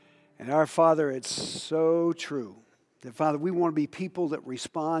And our Father, it's so true that, Father, we want to be people that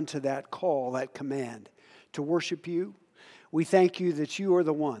respond to that call, that command to worship you. We thank you that you are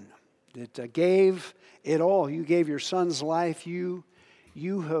the one that gave it all. You gave your Son's life. You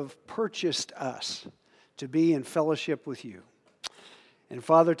have purchased us to be in fellowship with you. And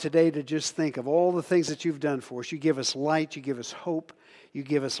Father, today to just think of all the things that you've done for us. You give us light, you give us hope, you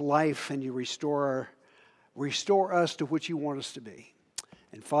give us life, and you restore us to what you want us to be.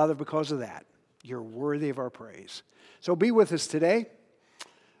 And Father, because of that, you're worthy of our praise. So be with us today.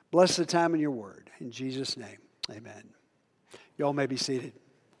 Bless the time in your word. In Jesus' name, amen. You all may be seated.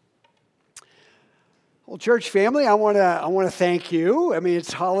 Well, church family, I want to thank you. I mean,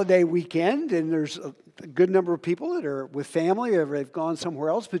 it's holiday weekend, and there's a good number of people that are with family or have gone somewhere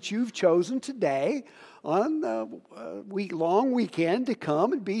else, but you've chosen today on a long weekend to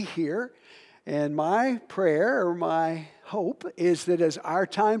come and be here. And my prayer or my hope is that as our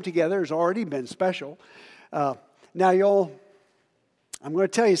time together has already been special. Now, y'all, I'm going to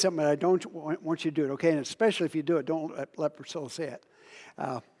tell you something, but I don't want you to do it, okay? And especially if you do it, don't let Priscilla say it.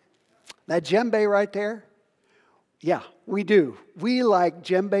 That djembe right there, yeah, we do. We like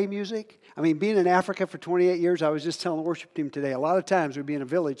djembe music. I mean, being in Africa for 28 years, I was just telling the worship team today, a lot of times we'd be in a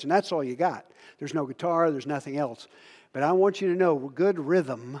village, and that's all you got. There's no guitar, there's nothing else. But I want you to know, good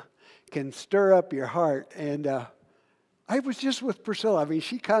rhythm can stir up your heart. And I was just with Priscilla. I mean,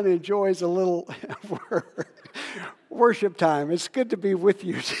 she kind of enjoys a little worship time. It's good to be with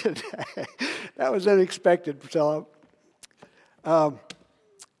you today. That was unexpected, Priscilla.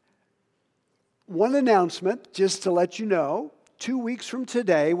 One announcement, just to let you know, 2 weeks from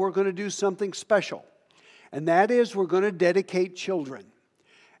today, we're going to do something special. And that is we're going to dedicate children.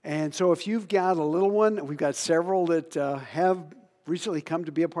 And so if you've got a little one, we've got several that have recently come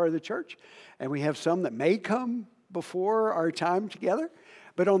to be a part of the church. And we have some that may come before our time together.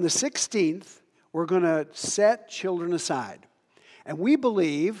 But on the 16th, we're going to set children aside. And we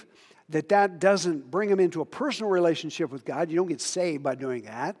believe that doesn't bring them into a personal relationship with God. You don't get saved by doing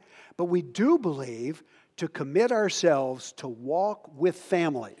that. But we do believe to commit ourselves to walk with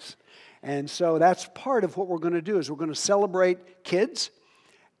families. And so that's part of what we're going to do is we're going to celebrate kids,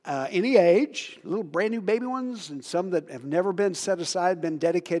 any age, little brand new baby ones, and some that have never been set aside, been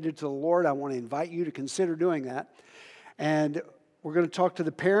dedicated to the Lord. I want to invite you to consider doing that. And we're going to talk to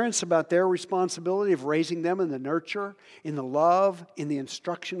the parents about their responsibility of raising them in the nurture, in the love, in the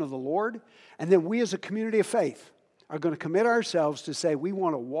instruction of the Lord. And then we as a community of faith are going to commit ourselves to say we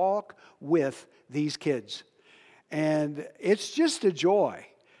want to walk with these kids. And it's just a joy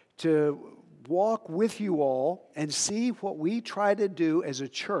to walk with you all and see what we try to do as a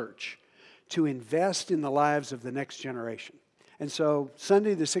church to invest in the lives of the next generation. And so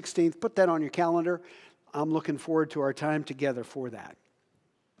Sunday the 16th, put that on your calendar. I'm looking forward to our time together for that.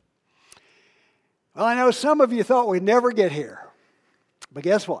 Well, I know some of you thought we'd never get here. But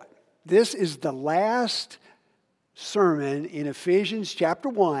guess what? This is the last sermon in Ephesians chapter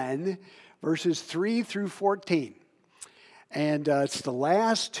 1, verses 3 through 14. And it's the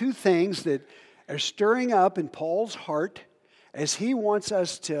last two things that are stirring up in Paul's heart as he wants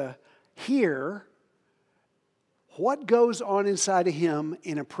us to hear what goes on inside of him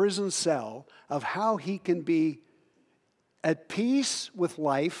in a prison cell of how he can be at peace with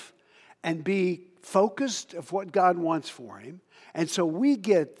life and be focused of what God wants for him. And so we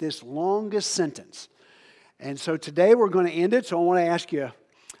get this longest sentence. And so today we're going to end it. So I want to ask you,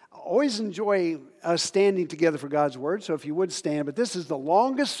 I always enjoy us standing together for God's word. So if you would stand, but this is the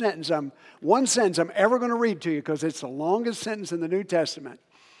longest one sentence I'm ever going to read to you because it's the longest sentence in the New Testament.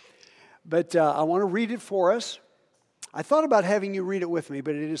 But I want to read it for us. I thought about having you read it with me,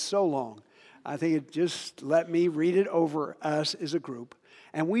 but it is so long. I think it just let me read it over us as a group.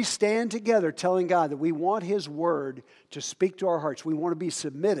 And we stand together telling God that we want His word to speak to our hearts. We want to be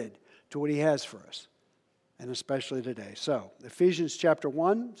submitted to what He has for us, and especially today. So, Ephesians chapter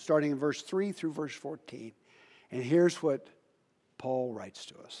 1, starting in verse 3 through verse 14. And here's what Paul writes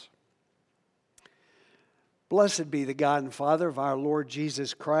to us. Blessed be the God and Father of our Lord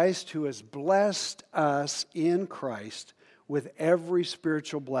Jesus Christ, who has blessed us in Christ with every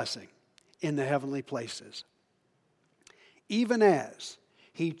spiritual blessing in the heavenly places, even as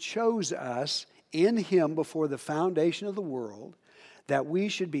He chose us in Him before the foundation of the world, that we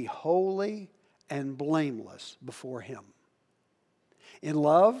should be holy and blameless before Him. In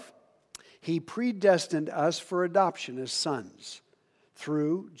love, He predestined us for adoption as sons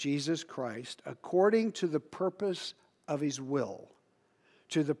through Jesus Christ, according to the purpose of His will,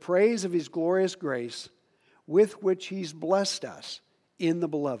 to the praise of His glorious grace, with which He's blessed us in the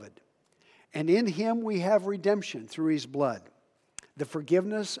Beloved. And in Him we have redemption through His blood, the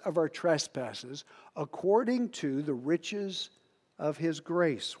forgiveness of our trespasses, according to the riches of his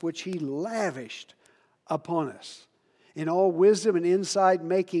grace, which he lavished upon us, in all wisdom and insight,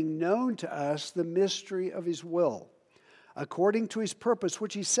 making known to us the mystery of his will, according to his purpose,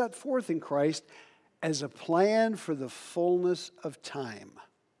 which he set forth in Christ as a plan for the fullness of time,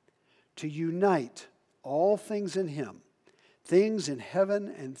 to unite all things in him, things in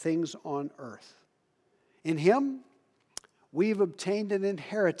heaven and things on earth. In him, we've obtained an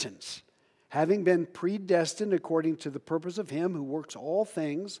inheritance, having been predestined according to the purpose of him who works all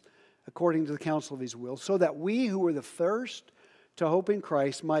things according to the counsel of his will, so that we who were the first to hope in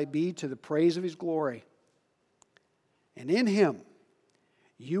Christ might be to the praise of his glory. And in him,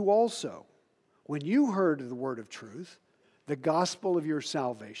 you also, when you heard of the word of truth, the gospel of your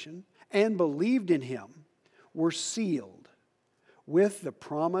salvation, and believed in him, were sealed with the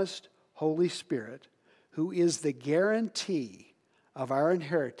promised Holy Spirit, who is the guarantee of our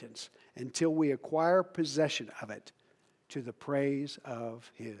inheritance until we acquire possession of it to the praise of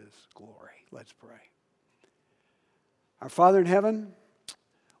his glory. Let's pray. Our Father in heaven,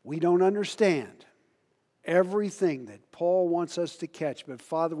 we don't understand everything that Paul wants us to catch, but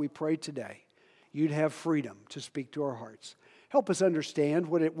Father, we pray today you'd have freedom to speak to our hearts. Help us understand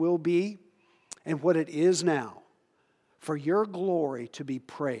what it will be and what it is now, for your glory to be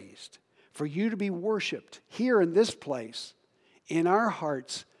praised, for you to be worshiped here in this place, in our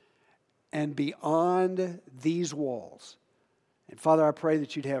hearts, and beyond these walls. And Father, I pray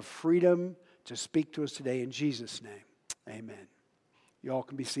that you'd have freedom to speak to us today in Jesus' name. Amen. You all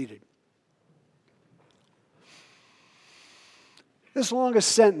can be seated. This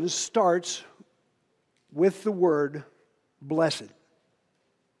longest sentence starts with the word blessed.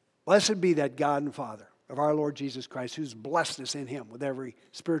 Blessed be that God and Father of our Lord Jesus Christ, who's blessed us in him with every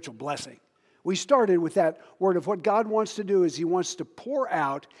spiritual blessing. We started with that word of what God wants to do is he wants to pour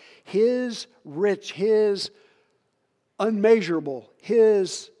out his rich, his unmeasurable,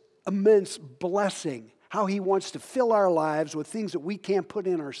 his immense blessing, how he wants to fill our lives with things that we can't put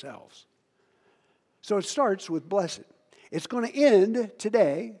in ourselves. So it starts with blessed. It's going to end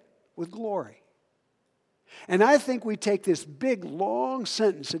today with glory. And I think we take this big, long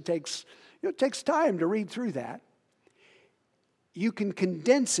sentence. It takes time to read through that. You can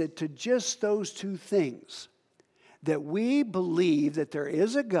condense it to just those two things. That we believe that there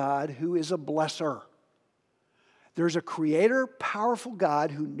is a God who is a blesser. There's a creator, powerful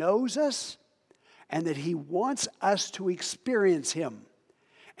God who knows us and that he wants us to experience him.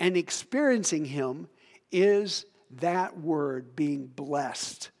 And experiencing him is that word, being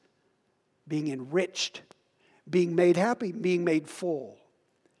blessed, being enriched, being made happy, being made full.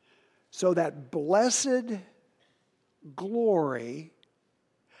 So that blessed glory,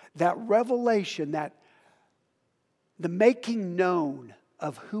 that revelation, that the making known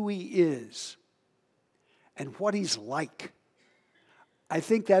of who he is and what he's like, I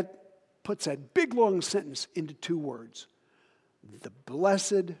think that puts that big long sentence into two words. The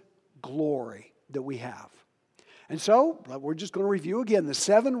blessed glory that we have. And so, we're just going to review again the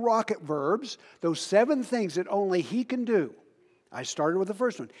 7 rocket verbs, those 7 things that only he can do. I started with the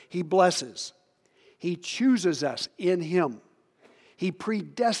first one. He blesses. He chooses us in him. He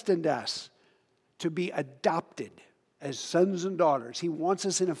predestined us to be adopted as sons and daughters. He wants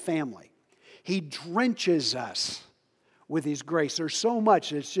us in a family. He drenches us with his grace. There's so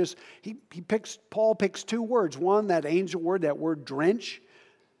much. It's just, Paul picks 2 words. One, that angel word, that word drench.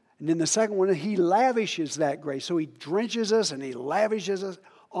 And then the second one, he lavishes that grace. So he drenches us and he lavishes us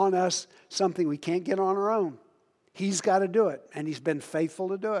on us something we can't get on our own. He's got to do it, and he's been faithful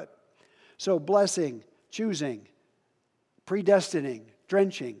to do it. So blessing, choosing, predestining,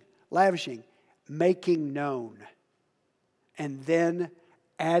 drenching, lavishing, making known, and then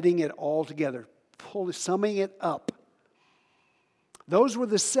adding it all together, summing it up. Those were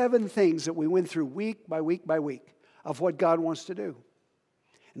the 7 things that we went through week by week by week of what God wants to do.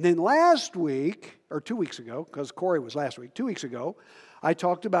 And then last week, or 2 weeks ago, because Corey was last week, 2 weeks ago, I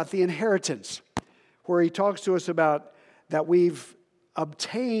talked about the inheritance, where he talks to us about that we've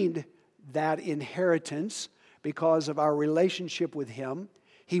obtained that inheritance because of our relationship with him.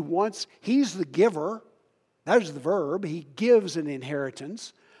 He's the giver. That is the verb. He gives an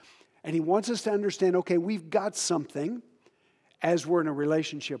inheritance. And he wants us to understand, okay, we've got something as we're in a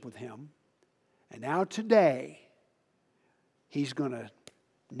relationship with him. And now today, he's going to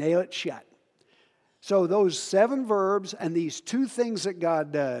nail it shut. So those 7 verbs and these 2 things that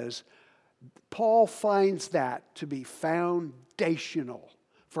God does, Paul finds that to be foundational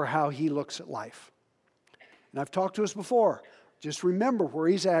for how he looks at life. And I've talked to us before. Just remember where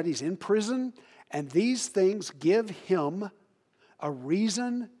he's at. He's in prison, and these things give him a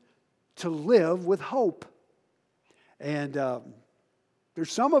reason to live with hope. And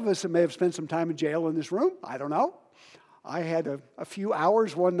there's some of us that may have spent some time in jail in this room. I don't know. I had a few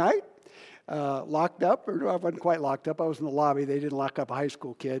hours one night locked up, or I wasn't quite locked up. I was in the lobby. They didn't lock up a high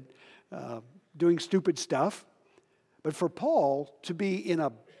school kid doing stupid stuff. But for Paul to be in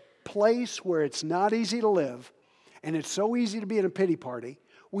a place where it's not easy to live, and it's so easy to be in a pity party,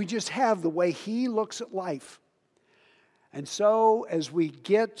 we just have the way he looks at life. And so as we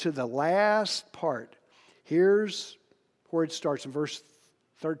get to the last part, here's where it starts in verse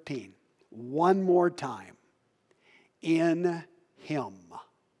 13. One more time. In him.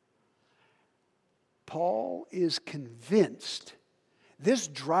 Paul is convinced, this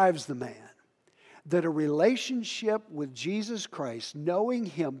drives the man, that a relationship with Jesus Christ, knowing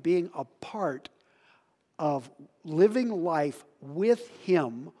him, being a part of living life with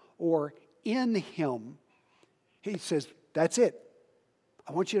him or in him, he says, that's it.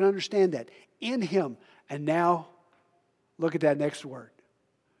 I want you to understand that. In him. And now, look at that next word.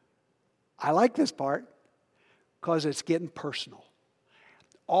 I like this part because it's getting personal.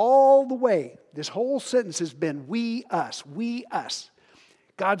 All the way, this whole sentence has been we, us, we, us.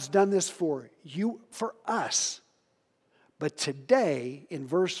 God's done this for you, for us. But today, in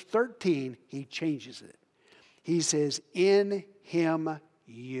verse 13, he changes it. He says, in him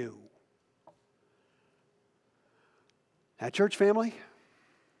you. Now, church family,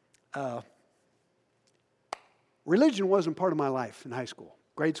 religion wasn't part of my life in high school,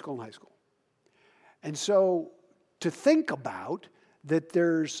 grade school and high school. And so to think about that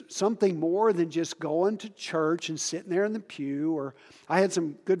there's something more than just going to church and sitting there in the pew, or I had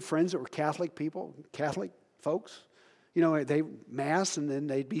some good friends that were Catholic people, Catholic folks. You know, they Mass, and then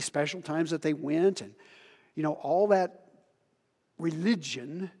they'd be special times that they went, and, you know, all that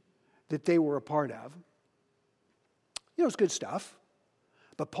religion that they were a part of. You know, it's good stuff.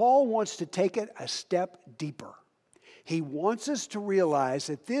 But Paul wants to take it a step deeper. He wants us to realize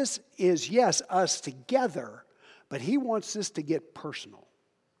that this is, yes, us together, but he wants this to get personal.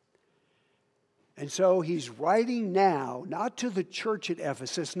 And so he's writing now, not to the church at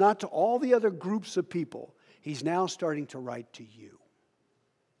Ephesus, not to all the other groups of people. He's now starting to write to you.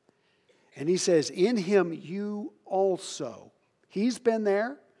 And he says, in him you also. He's been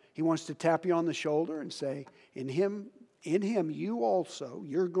there. He wants to tap you on the shoulder and say, in him you also,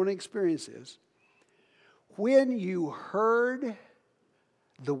 you're going to experience this. When you heard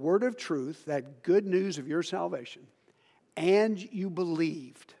the word of truth, that good news of your salvation, and you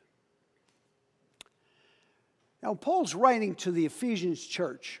believed. Now, Paul's writing to the Ephesians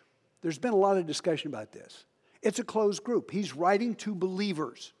church. There's been a lot of discussion about this. It's a closed group. He's writing to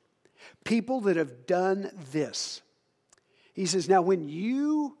believers, people that have done this. He says, now when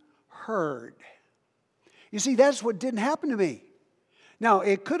you heard, you see, that's what didn't happen to me. Now,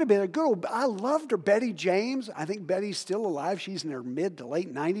 it could have been a good old, I loved her, Betty James. I think Betty's still alive. She's in her mid to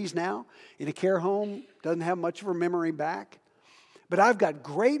late 90s now, in a care home, doesn't have much of her memory back. But I've got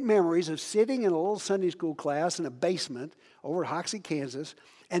great memories of sitting in a little Sunday school class in a basement over at Hoxie, Kansas,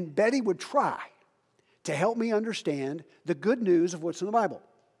 and Betty would try to help me understand the good news of what's in the Bible.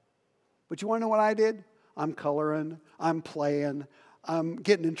 But you want to know what I did? I'm coloring, I'm playing, I'm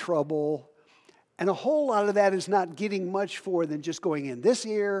getting in trouble. And a whole lot of that is not getting much for than just going in this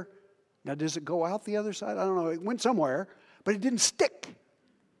ear. Now, does it go out the other side? I don't know. It went somewhere, but it didn't stick.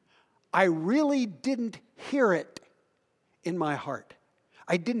 I really didn't hear it in my heart.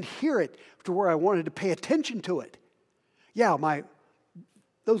 I didn't hear it to where I wanted to pay attention to it. Yeah,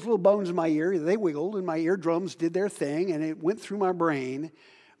 those little bones in my ear, they wiggled, and my eardrums did their thing, and it went through my brain.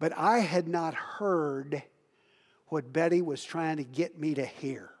 But I had not heard what Betty was trying to get me to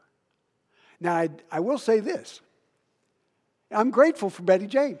hear. Now, I will say this. I'm grateful for Betty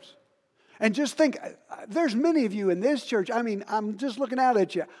James. And just think, there's many of you in this church. I mean, I'm just looking out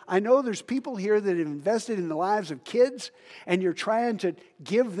at you. I know there's people here that have invested in the lives of kids, and you're trying to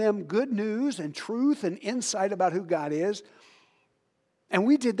give them good news and truth and insight about who God is. And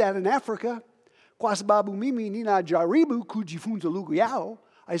we did that in Africa. I said,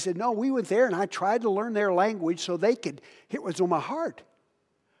 no, we went there, and I tried to learn their language so they could hear what's on my heart.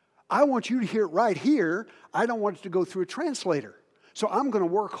 I want you to hear it right here. I don't want it to go through a translator. So I'm going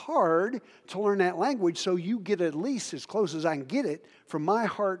to work hard to learn that language so you get at least as close as I can get it from my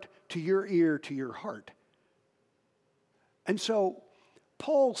heart to your ear to your heart. And so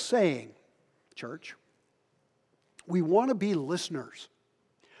Paul's saying, church, we want to be listeners.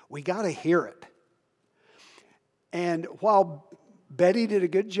 We got to hear it. And while Betty did a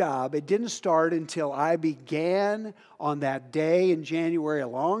good job, it didn't start until I began on that day in January a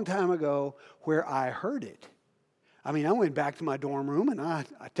long time ago where I heard it. I mean, I went back to my dorm room, and I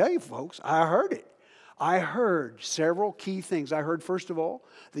tell you, folks, I heard it. I heard several key things. I heard, first of all,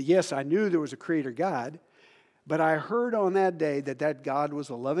 that yes, I knew there was a creator God, but I heard on that day that God was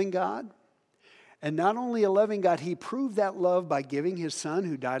a loving God. And not only a loving God, he proved that love by giving his son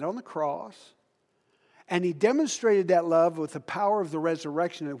who died on the cross. And he demonstrated that love with the power of the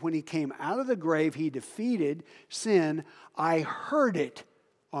resurrection, that when he came out of the grave, he defeated sin. I heard it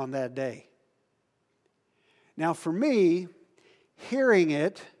on that day. Now for me, hearing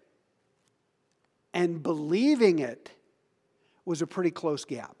it and believing it was a pretty close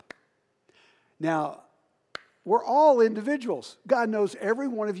gap. Now, we're all individuals. God knows every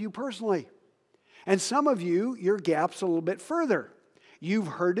one of you personally. And some of you, your gap's a little bit further. You've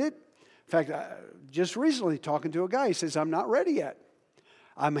heard it. In fact, just recently talking to a guy, he says, I'm not ready yet.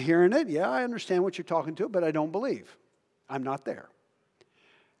 I'm hearing it. Yeah, I understand what you're talking to, but I don't believe. I'm not there.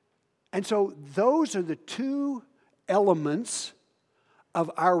 And so those are the two elements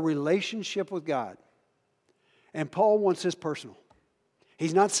of our relationship with God. And Paul wants this personal.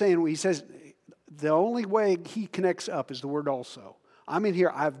 He's not saying, he says, the only way he connects up is the word also. I'm in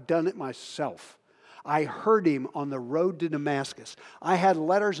here, I've done it myself. I heard him on the road to Damascus. I had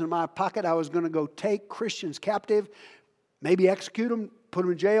letters in my pocket. I was going to go take Christians captive, maybe execute them, put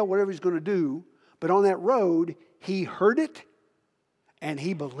them in jail, whatever he's going to do. But on that road, he heard it and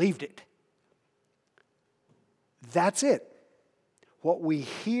he believed it. That's it. What we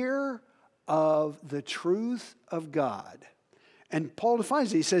hear of the truth of God. And Paul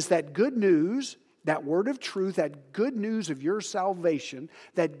defines it. He says that good news, that word of truth, that good news of your salvation,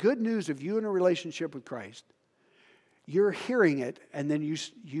 that good news of you in a relationship with Christ, you're hearing it and then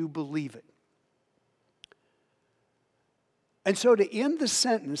you believe it. And so to end the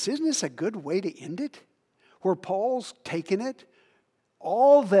sentence, isn't this a good way to end it? Where Paul's taken it,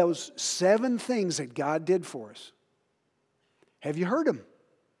 all those 7 things that God did for us. Have you heard them?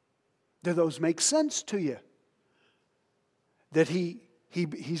 Do those make sense to you? That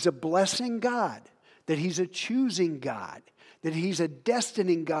He's a blessing God, that He's a choosing God, that He's a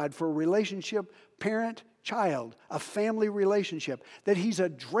destining God for a relationship, parent-child, a family relationship, that He's a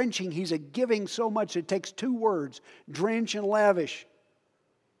drenching, He's a giving so much it takes 2 words, drench and lavish,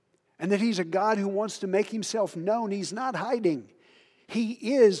 and that He's a God who wants to make Himself known. He's not hiding. He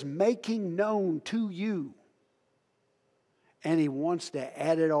is making known to you, and He wants to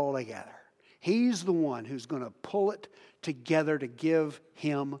add it all together. He's the one who's going to pull it together to give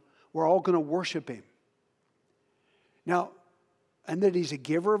Him. We're all going to worship Him. Now, and that He's a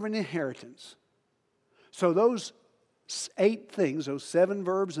giver of an inheritance. So those 8 things, those 7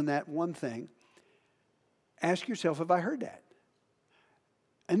 verbs and that one thing, ask yourself, have I heard that?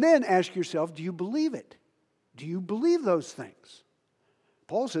 And then ask yourself, do you believe it? Do you believe those things?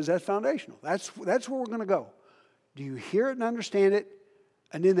 Paul says that's foundational. That's where we're going to go. Do you hear it and understand it?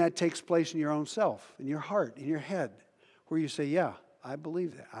 And then that takes place in your own self, in your heart, in your head, where you say, yeah, I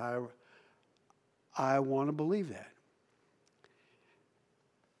believe that. I want to believe that.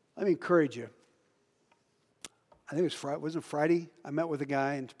 Let me encourage you. I think it was Friday? I met with a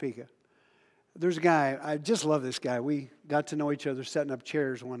guy in Topeka. There's a guy, I just love this guy. We got to know each other setting up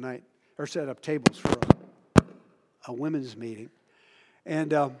chairs one night, or setting up tables for a women's meeting.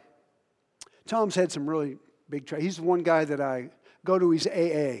 And Tom's had some really big trouble. He's the one guy that I go to his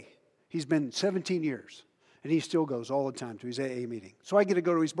AA. He's been 17 years, and he still goes all the time to his AA meeting. So I get to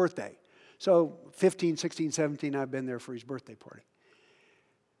go to his birthday. So 15, 16, 17, I've been there for his birthday party.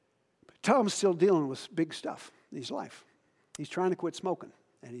 But Tom's still dealing with big stuff in his life. He's trying to quit smoking,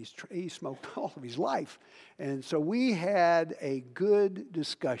 and he smoked all of his life. And so we had a good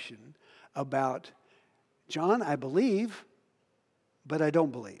discussion about, John, I believe, but I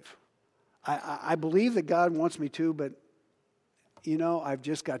don't believe. I believe that God wants me to, but you know, I've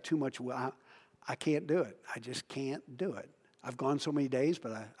just got too much will. I can't do it. I just can't do it. I've gone so many days,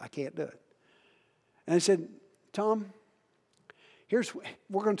 but I can't do it. And I said, Tom, we're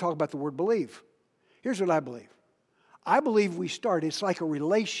going to talk about the word believe. Here's what I believe. I believe it's like a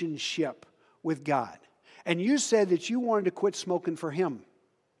relationship with God. And you said that you wanted to quit smoking for Him.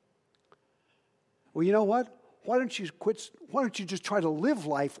 Well, you know what? Why don't you just try to live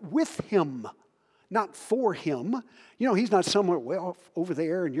life with Him? Not for Him. You know, He's not somewhere way off over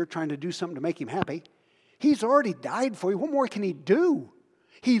there and you're trying to do something to make Him happy. He's already died for you. What more can He do?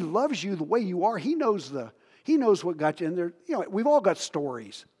 He loves you the way you are. He knows what got you in there. You know, we've all got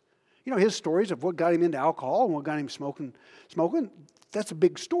stories. You know, his stories of what got him into alcohol and what got him smoking, that's a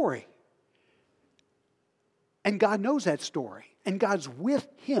big story. And God knows that story. And God's with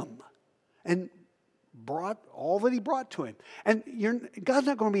him and brought all that He brought to him. And God's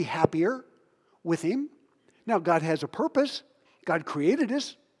not going to be happier with him Now, God has a purpose. God created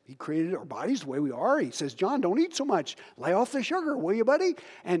us. He created our bodies the way we are. He says, John, don't eat so much. Lay off the sugar, will you, buddy?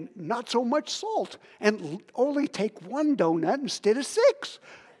 And not so much salt. And only take one donut instead of 6.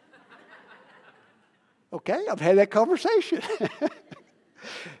 Okay, I've had that conversation.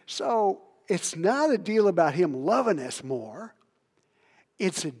 So it's not a deal about him loving us more.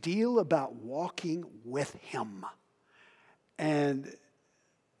 It's a deal about walking with him. And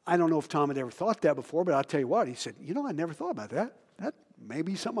I don't know if Tom had ever thought that before, but I'll tell you what, he said, I never thought about that. That may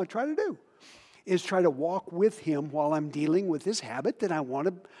be something I try to do, is try to walk with him while I'm dealing with this habit that I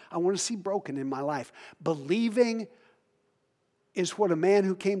want to see broken in my life. Believing is what a man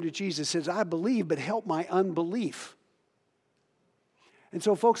who came to Jesus says, I believe, but help my unbelief. And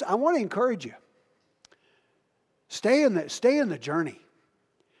so, folks, I want to encourage you. Stay in the journey.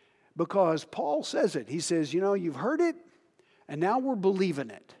 Because Paul says it. He says, you've heard it, and now we're believing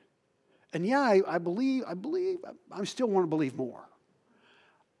it. And yeah, I believe, I still want to believe more.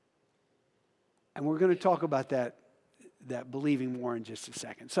 And we're going to talk about that believing more in just a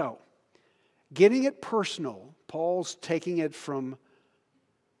second. So, getting it personal, Paul's taking it from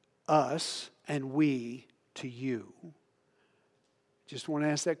us and we to you. Just want to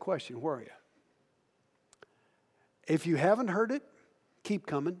ask that question, where are you? If you haven't heard it, keep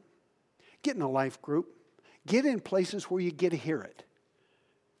coming. Get in a life group. Get in places where you get to hear it.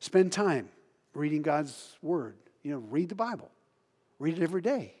 Spend time reading God's Word. Read the Bible. Read it every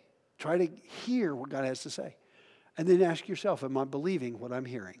day. Try to hear what God has to say. And then ask yourself, am I believing what I'm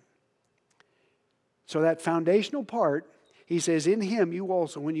hearing? So that foundational part, he says, in him you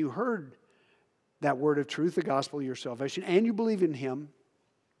also, when you heard that word of truth, the gospel of your salvation, and you believe in him,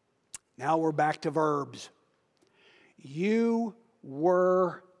 now we're back to verbs. You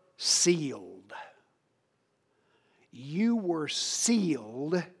were sealed. You were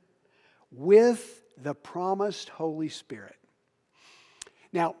sealed with the promised Holy Spirit.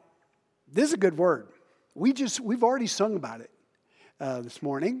 Now, this is a good word. We've already sung about it this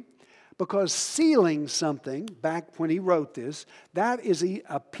morning, because sealing something, back when he wrote this, that is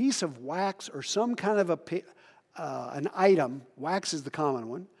a piece of wax or some kind of an item, wax is the common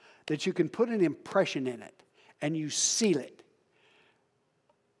one, that you can put an impression in it and you seal it.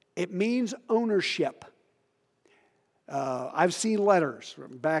 It means ownership. I've seen letters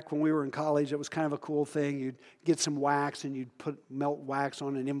back when we were in college. It was kind of a cool thing. You'd get some wax and you'd melt wax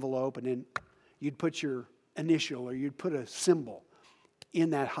on an envelope, and then you'd put your initial or you'd put a symbol in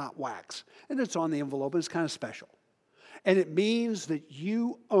that hot wax. And it's on the envelope, and it's kind of special. And it means that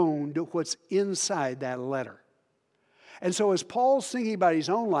you owned what's inside that letter. And so as Paul's thinking about his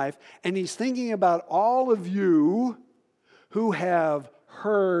own life, and he's thinking about all of you who have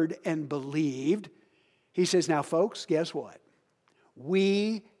heard and believed, he says, now folks, guess what?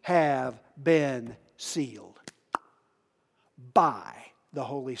 We have been sealed by the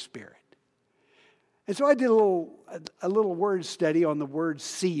Holy Spirit. And so I did a little word study on the word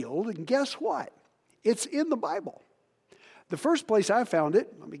sealed, and guess what? It's in the Bible. The first place I found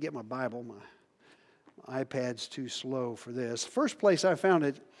it, let me get my Bible, my iPad's too slow for this. First place I found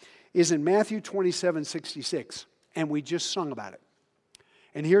it is in Matthew 27:66, and we just sung about it.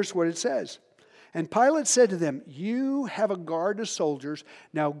 And here's what it says. And Pilate said to them, you have a guard of soldiers.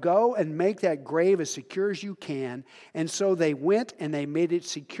 Now go and make that grave as secure as you can. And so they went and they made it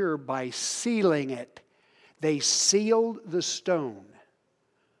secure by sealing it. They sealed the stone.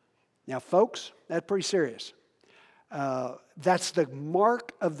 Now, folks, that's pretty serious. That's the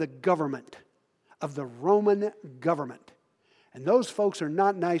mark of the government, of the Roman government. And those folks are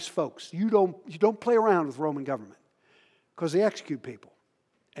not nice folks. You don't play around with Roman government, because they execute people.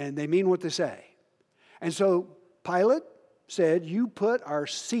 And they mean what they say. And so Pilate said, you put our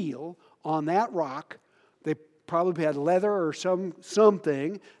seal on that rock. They probably had leather or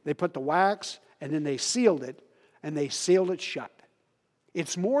something. They put the wax, and then they sealed it, and they sealed it shut.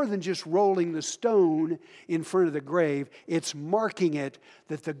 It's more than just rolling the stone in front of the grave. It's marking it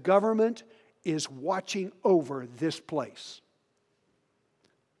that the government is watching over this place.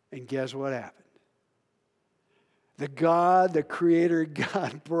 And guess what happened? The Creator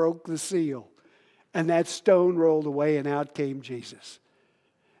God, broke the seal. And that stone rolled away, and out came Jesus.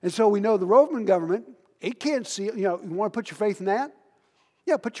 And so we know the Roman government, it can't seal. You want to put your faith in that?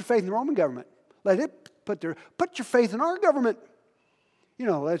 Yeah, put your faith in the Roman government. Let it put your faith in our government. I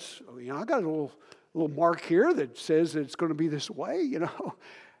got a little mark here that says that it's going to be this way.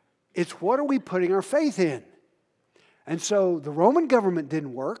 It's what are we putting our faith in? And so the Roman government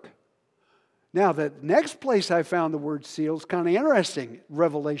didn't work. Now, the next place I found the word seal is kind of interesting.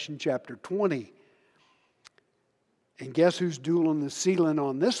 Revelation chapter 20. And guess who's doing the sealing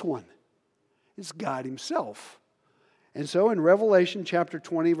on this one? It's God himself. And so in Revelation chapter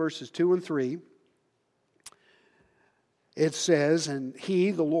 20, verses 2 and 3, it says, and he,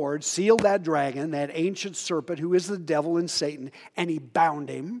 the Lord, sealed that dragon, that ancient serpent who is the devil and Satan, and he bound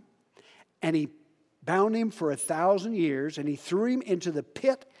him. And he bound him for 1,000 years, and he threw him into the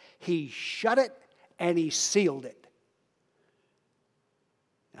pit. He shut it, and he sealed it.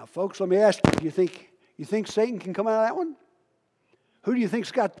 Now, folks, let me ask you, you think Satan can come out of that one? Who do you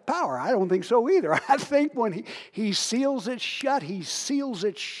think's got the power? I don't think so either. I think when he seals it shut, he seals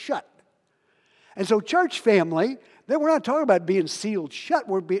it shut. And so, church family, then we're not talking about being sealed shut.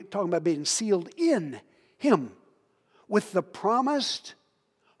 We're talking about being sealed in him with the promised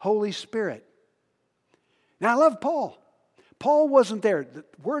Holy Spirit. Now, I love Paul. Paul wasn't there.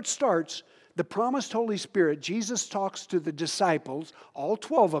 Where it starts, the promised Holy Spirit, Jesus talks to the disciples, all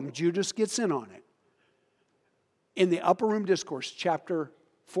 12 of them. Judas gets in on it. In the Upper Room Discourse, chapter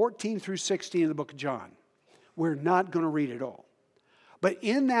 14 through 16 of the book of John. We're not going to read it all. But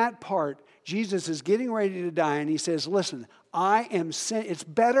in that part, Jesus is getting ready to die, and he says, listen, I am sent. It's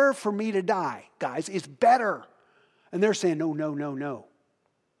better for me to die, guys. It's better. And they're saying, no, no, no, no.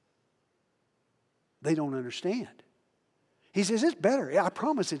 They don't understand. He says, it's better. I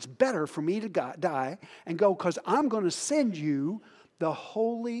promise it's better for me to die and go, because I'm going to send you the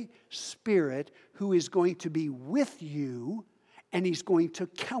Holy Spirit who is going to be with you, and he's going to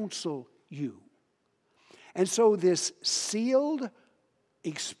counsel you. And so this sealed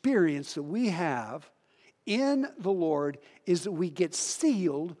experience that we have in the Lord is that we get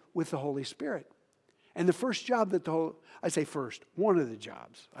sealed with the Holy Spirit. And the first job that one of the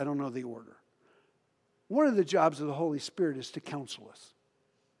jobs, I don't know the order. One of the jobs of the Holy Spirit is to counsel us.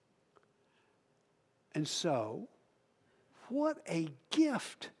 And so, what a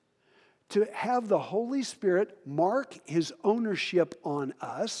gift to have the Holy Spirit mark his ownership on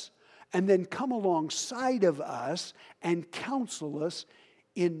us and then come alongside of us and counsel us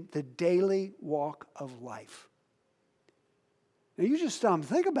in the daily walk of life. Now you just stop and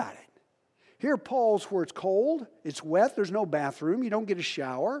think about it. Here Paul's where it's cold, it's wet, there's no bathroom, you don't get a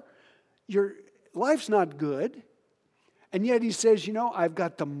shower, your life's not good. And yet he says, I've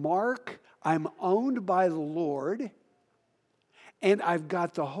got the mark, I'm owned by the Lord, and I've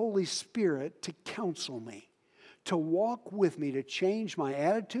got the Holy Spirit to counsel me, to walk with me, to change my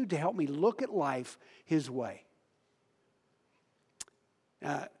attitude, to help me look at life his way.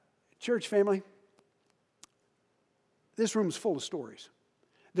 Church family, this room is full of stories.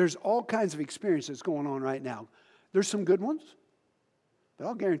 There's all kinds of experiences going on right now. There's some good ones, but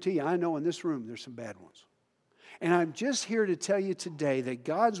I'll guarantee you, I know in this room there's some bad ones. And I'm just here to tell you today that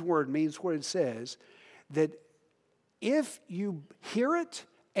God's word means what it says, that if you hear it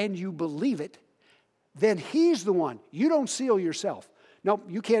and you believe it, then he's the one. You don't seal yourself. No,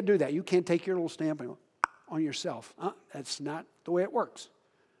 you can't do that. You can't take your little stamp on yourself. That's not the way it works.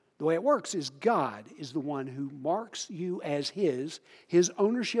 The way it works is God is the one who marks you as his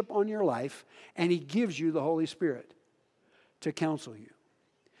ownership on your life, and he gives you the Holy Spirit to counsel you.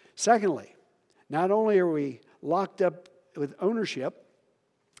 Secondly, not only are we locked up with ownership,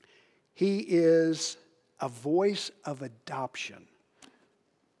 he is a voice of adoption.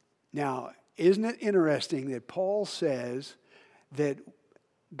 Now, isn't it interesting that Paul says that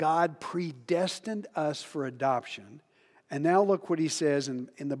God predestined us for adoption? And now look what he says in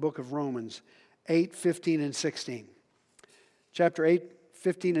the book of Romans 8, 15, and 16. Chapter 8,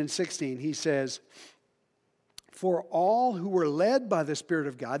 15, and 16, he says, for all who were led by the Spirit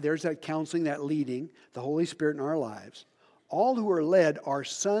of God, there's that counseling, that leading, the Holy Spirit in our lives. All who are led are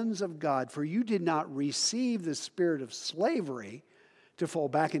sons of God, for you did not receive the spirit of slavery to fall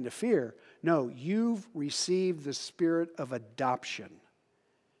back into fear. No, you've received the spirit of adoption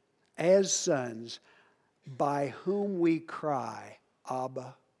as sons, by whom we cry,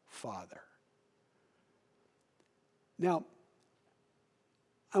 Abba, Father. Now,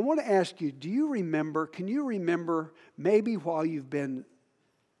 I want to ask you, can you remember maybe while you've been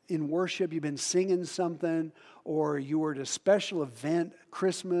in worship, you've been singing something, or you were at a special event,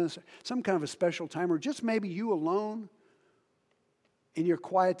 Christmas, some kind of a special time, or just maybe you alone in your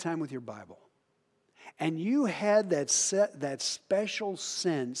quiet time with your Bible. And you had that special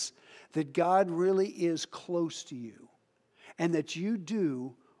sense that God really is close to you, and that you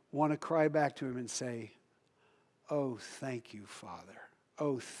do want to cry back to him and say, oh, thank you, Father.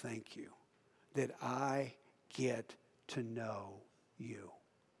 Oh, thank you that I get to know you.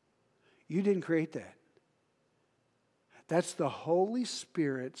 You didn't create that. That's the Holy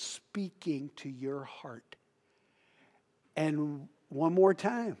Spirit speaking to your heart. And one more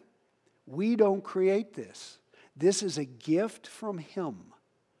time, we don't create this. This is a gift from him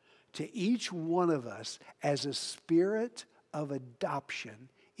to each one of us as a spirit of adoption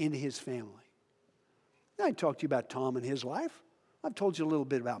in his family. I talked to you about Tom and his life. I've told you a little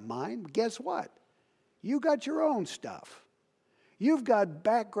bit about mine. But guess what? You got your own stuff. You've got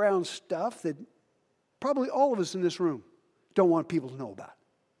background stuff that probably all of us in this room don't want people to know about.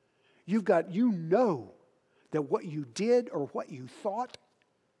 You know that what you did or what you thought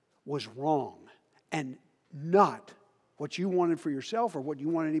was wrong and not what you wanted for yourself or what you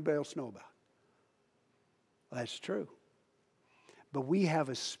want anybody else to know about. That's true. But we have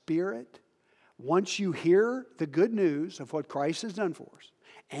a spirit. Once you hear the good news of what Christ has done for us,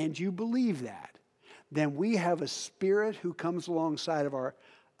 and you believe that, then we have a spirit who comes alongside of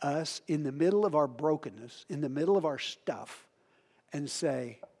us in the middle of our brokenness, in the middle of our stuff, and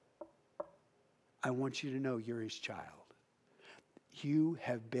say, I want you to know you're his child. You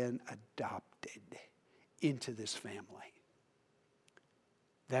have been adopted into this family.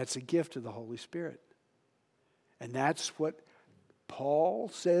 That's a gift of the Holy Spirit. And that's what Paul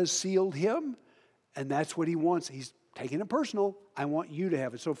says sealed him, and that's what he wants. He's taking it personal. I want you to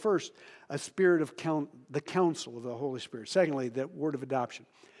have it. So first, a spirit of the counsel of the Holy Spirit. Secondly, the word of adoption.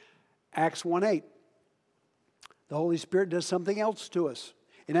 Acts 1:8. The Holy Spirit does something else to us.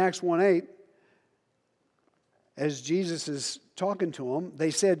 In Acts 1:8, as Jesus is talking to them,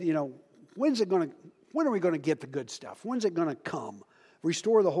 they said, when are we going to get the good stuff? When's it going to come?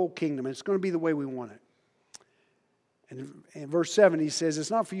 Restore the whole kingdom. It's going to be the way we want it. And in verse 7, he says, it's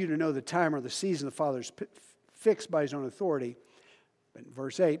not for you to know the time or the season the Father's fixed by his own authority. But in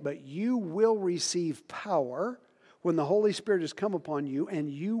verse 8, but you will receive power when the Holy Spirit has come upon you, and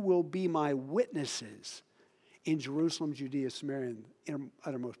you will be my witnesses in Jerusalem, Judea, Samaria, and the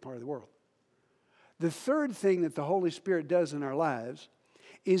uttermost part of the world. The third thing that the Holy Spirit does in our lives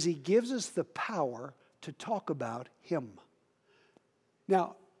is he gives us the power to talk about him.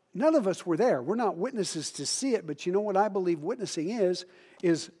 Now, none of us were there. We're not witnesses to see it, but you know what I believe witnessing is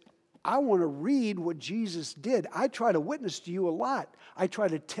I want to read what Jesus did. I try to witness to you a lot. I try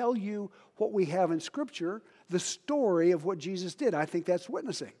to tell you what we have in Scripture, the story of what Jesus did. I think that's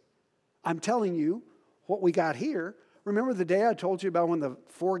witnessing. I'm telling you what we got here. Remember the day I told you about when the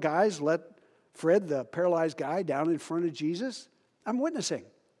 4 guys let Fred, the paralyzed guy, down in front of Jesus? I'm witnessing.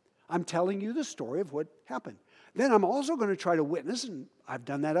 I'm telling you the story of what happened. Then I'm also going to try to witness, and I've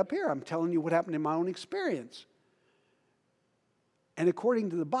done that up here. I'm telling you what happened in my own experience. And according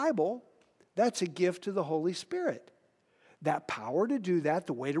to the Bible, that's a gift to the Holy Spirit. That power to do that,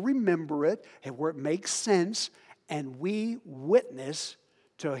 the way to remember it, and where it makes sense, and we witness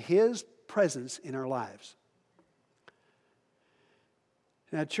to his presence in our lives.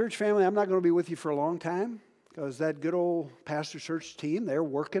 Now, church family, I'm not going to be with you for a long time because that good old pastor church team, they're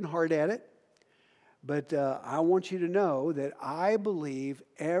working hard at it. But I want you to know that I believe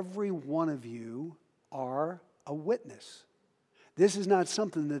every one of you are a witness. This is not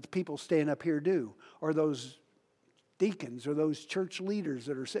something that the people staying up here do, or those deacons or those church leaders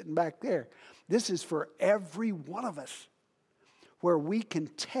that are sitting back there. This is for every one of us, where we can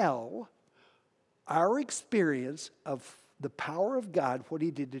tell our experience of the power of God, what he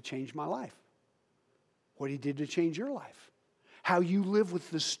did to change my life, what he did to change your life, how you live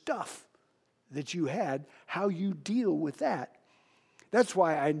with the stuff that you had, how you deal with that. That's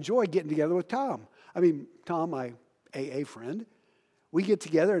why I enjoy getting together with Tom. Tom, my AA friend, we get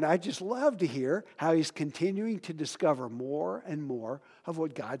together and I just love to hear how he's continuing to discover more and more of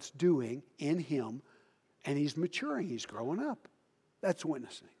what God's doing in him, and he's maturing, he's growing up. That's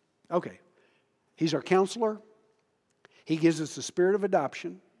witnessing. Okay, he's our counselor. He gives us the spirit of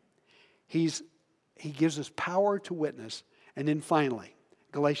adoption. He gives us power to witness. And then finally,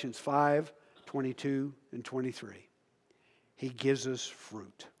 Galatians 5:22 and 23. He gives us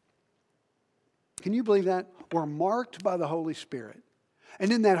fruit. Can you believe that? We're marked by the Holy Spirit.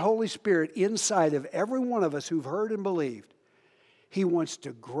 And in that Holy Spirit, inside of every one of us who've heard and believed, he wants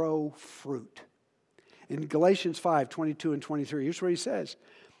to grow fruit. In Galatians 5:22 and 23, here's what he says.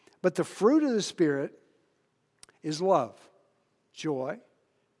 But the fruit of the Spirit is love, joy,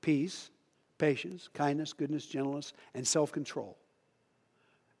 peace, patience, kindness, goodness, gentleness, and self-control.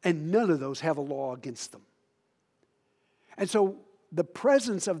 And none of those have a law against them. And so the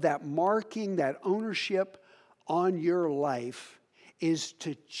presence of that marking, that ownership on your life is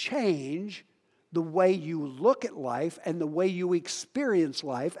to change the way you look at life and the way you experience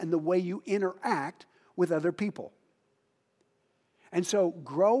life and the way you interact with other people. And so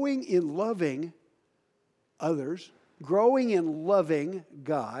growing in loving others, growing in loving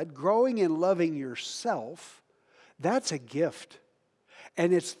God, growing in loving yourself, that's a gift.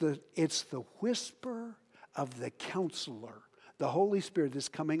 And it's the whisper of the counselor, the Holy Spirit that's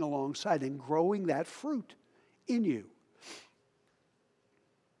coming alongside and growing that fruit in you.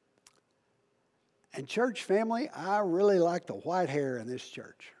 And church family, I really like the white hair in this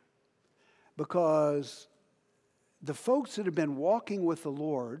church, because the folks that have been walking with the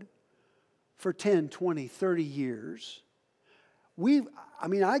Lord for 10, 20, 30 years,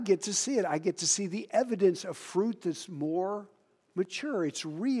 I get to see it. I get to see the evidence of fruit that's more mature. It's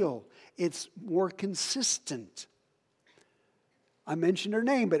real. It's more consistent. I mentioned her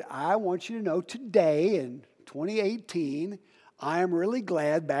name, but I want you to know today in 2018, I am really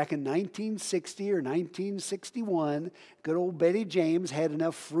glad back in 1960 or 1961, good old Betty James had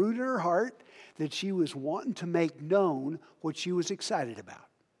enough fruit in her heart that she was wanting to make known what she was excited about.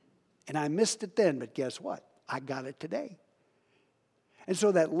 And I missed it then, but guess what? I got it today. And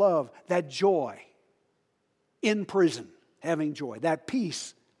so that love, that joy in prison, having joy, that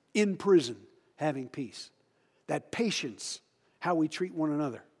peace in prison, having peace, that patience, how we treat one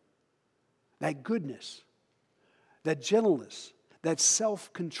another, that goodness, that gentleness, that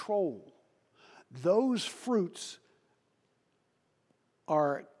self-control, those fruits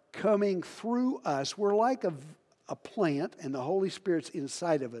are coming through us. We're like a plant, and the Holy Spirit's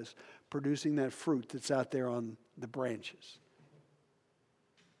inside of us producing that fruit that's out there on the branches.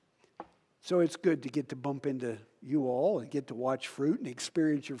 So it's good to get to bump into you all and get to watch fruit and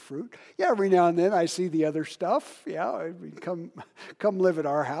experience your fruit. Yeah, every now and then I see the other stuff. Yeah, I mean, come live at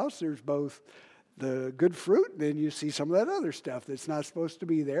our house. There's both the good fruit, and then you see some of that other stuff that's not supposed to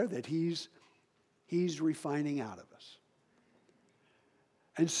be there that he's refining out of us.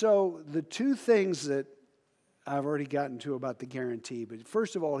 And so the two things that I've already gotten to about the guarantee, but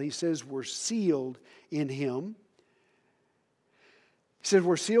first of all, he says we're sealed in him. He says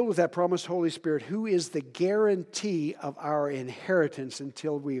we're sealed with that promised Holy Spirit, who is the guarantee of our inheritance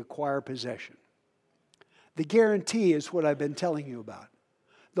until we acquire possession. The guarantee is what I've been telling you about.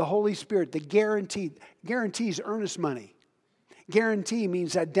 The Holy Spirit, the guarantee. Guarantee is earnest money. Guarantee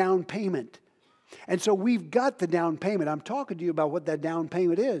means that down payment. And so we've got the down payment. I'm talking to you about what that down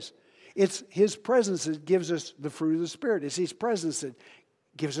payment is. It's His presence that gives us the fruit of the Spirit. It's His presence that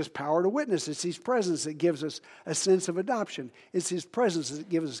gives us power to witness. It's His presence that gives us a sense of adoption. It's His presence that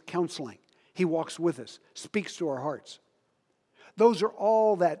gives us counseling. He walks with us, speaks to our hearts. Those are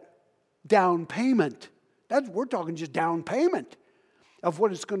all that down payment. We're talking just down payment of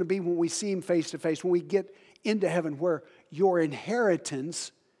what it's going to be when we see Him face to face, when we get into heaven, where your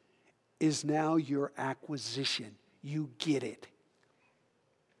inheritance is now your acquisition. You get it.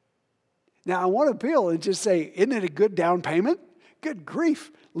 Now, I want to appeal and just say, isn't it a good down payment? Good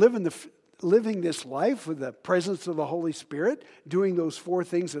grief. Living this life with the presence of the Holy Spirit, doing those four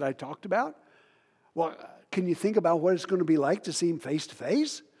things that I talked about. Well, can you think about what it's going to be like to see Him face to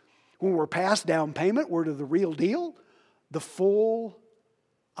face? When we're past down payment, we're to the real deal, the full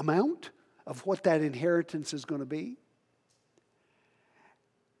amount of what that inheritance is going to be.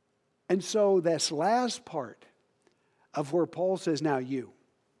 And so this last part of where Paul says, now you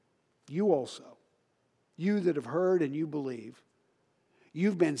also, you that have heard and you believe,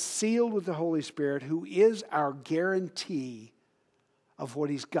 you've been sealed with the Holy Spirit, who is our guarantee of what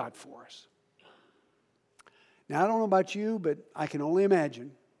He's got for us. Now, I don't know about you, but I can only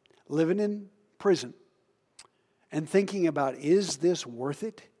imagine living in prison and thinking about, is this worth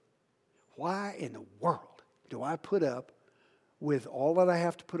it? Why in the world do I put up with all that I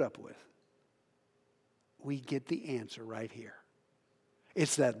have to put up with? We get the answer right here.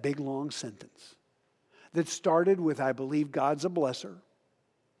 It's that big, long sentence that started with, I believe God's a blesser.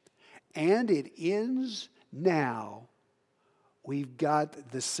 And it ends now. We've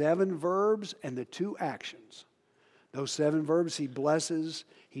got the 7 verbs and the 2 actions. Those 7 verbs: He blesses,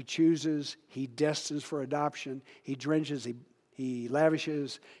 He chooses, He destines for adoption, He drenches, He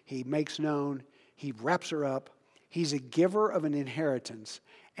lavishes, He makes known, He wraps her up. He's a giver of an inheritance,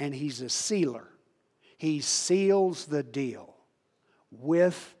 and He's a sealer. He seals the deal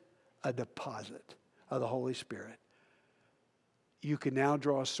with a deposit of the Holy Spirit. You can now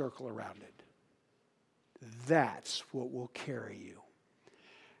draw a circle around it. That's what will carry you.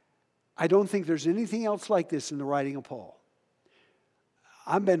 I don't think there's anything else like this in the writing of Paul.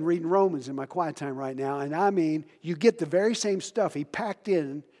 I've been reading Romans in my quiet time right now, and I mean, you get the very same stuff he packed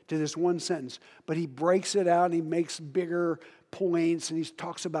in to this one sentence, but he breaks it out and he makes bigger points and he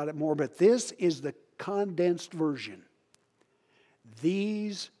talks about it more. But this is the condensed version.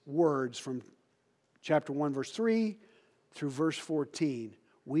 These words from chapter 1, verse 3 through verse 14,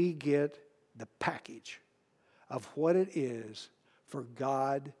 we get the package of what it is for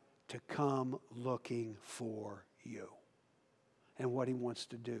God to come looking for you and what He wants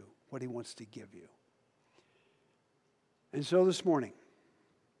to do, what He wants to give you. And so this morning,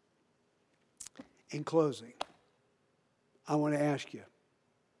 in closing, I want to ask you,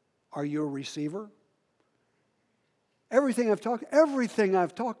 are you a receiver? Everything I've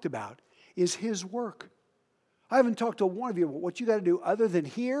talked about is His work. I haven't talked to one of you about what you got to do other than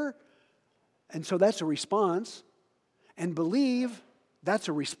hear, and so that's a response. And believe, that's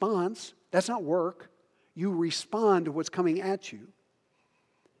a response. That's not work. You respond to what's coming at you.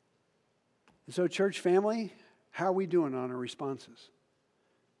 And so, church family, how are we doing on our responses?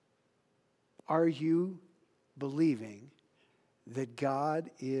 Are you believing that God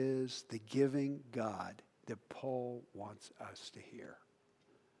is the giving God that Paul wants us to hear?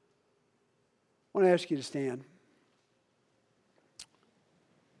 I want to ask you to stand.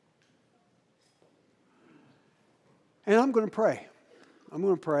 And I'm going to pray. I'm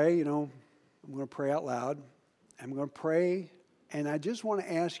going to pray, I'm going to pray out loud. I'm going to pray, and I just want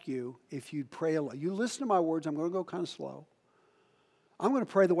to ask you if you'd pray along. You listen to my words. I'm going to go kind of slow. I'm going to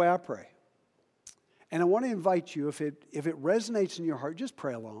pray the way I pray. And I want to invite you, if it resonates in your heart, just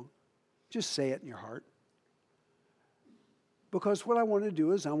pray along. Just say it in your heart. Because what I want to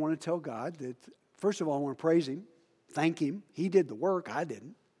do is I want to tell God that, first of all, I want to praise Him, thank Him. He did the work, I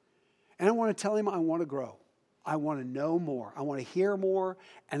didn't. And I want to tell Him I want to grow. I want to know more. I want to hear more,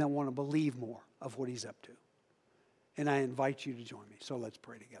 and I want to believe more of what He's up to. And I invite you to join me. So let's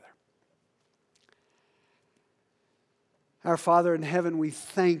pray together. Our Father in heaven, we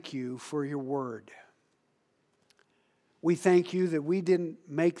thank You for Your word. We thank You that we didn't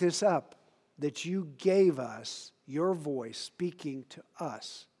make this up, that You gave us Your voice speaking to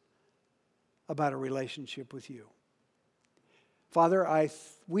us about a relationship with You. Father,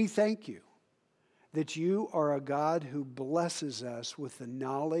 we thank You that You are a God who blesses us with the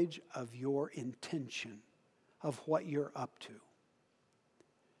knowledge of Your intention, of what You're up to.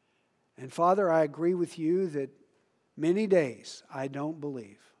 And Father, I agree with You that many days I don't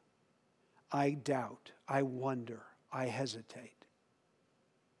believe, I doubt, I wonder, I hesitate.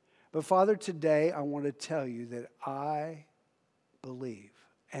 But Father, today I want to tell You that I believe,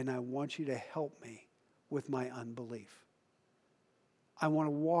 and I want You to help me with my unbelief. I want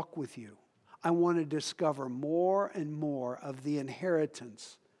to walk with You. I want to discover more and more of the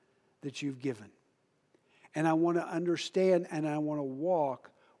inheritance that You've given. And I want to understand, and I want to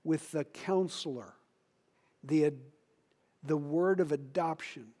walk with the counselor, the word of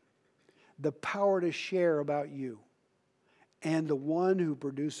adoption, the power to share about You, and the one who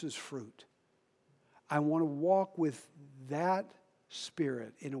produces fruit. I want to walk with that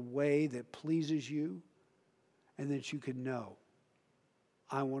Spirit in a way that pleases You and that You can know,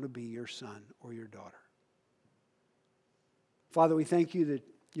 I want to be Your son or Your daughter. Father, we thank You that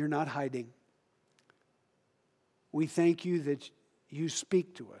You're not hiding. We thank You that You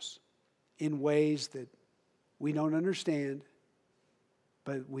speak to us in ways that we don't understand,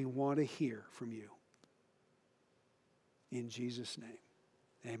 but we want to hear from You. In Jesus'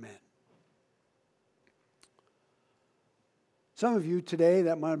 name, amen. Some of you today,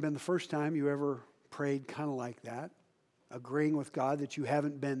 that might have been the first time you ever prayed kind of like that, agreeing with God that you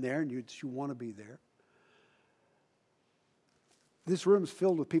haven't been there and that you want to be there. This room is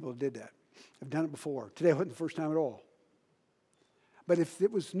filled with people who did that. I've done it before. Today wasn't the first time at all. But if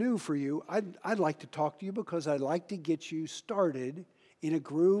it was new for you, I'd like to talk to you because I'd like to get you started in a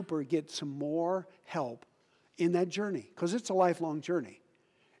group or get some more help in that journey, because it's a lifelong journey.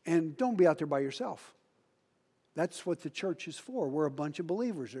 And don't be out there by yourself. That's what the church is for. We're a bunch of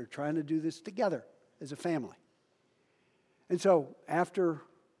believers that are trying to do this together as a family. And so after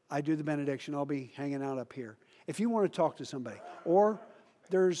I do the benediction, I'll be hanging out up here. If you want to talk to somebody, or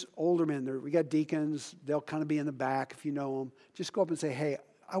there's older men there, we got deacons, they'll kind of be in the back if you know them. Just go up and say, hey,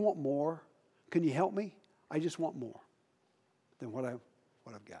 I want more. Can you help me? I just want more than what I've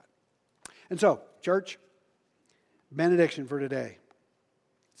got. And so, church, benediction for today.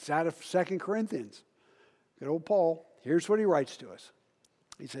 It's out of 2 Corinthians. Good old Paul. Here's what he writes to us.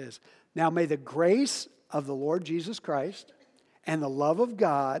 He says, now may the grace of the Lord Jesus Christ and the love of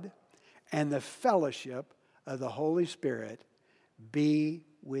God and the fellowship of the Holy Spirit be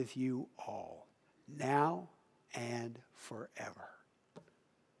with you all, now and forever.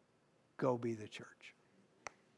 Go be the church.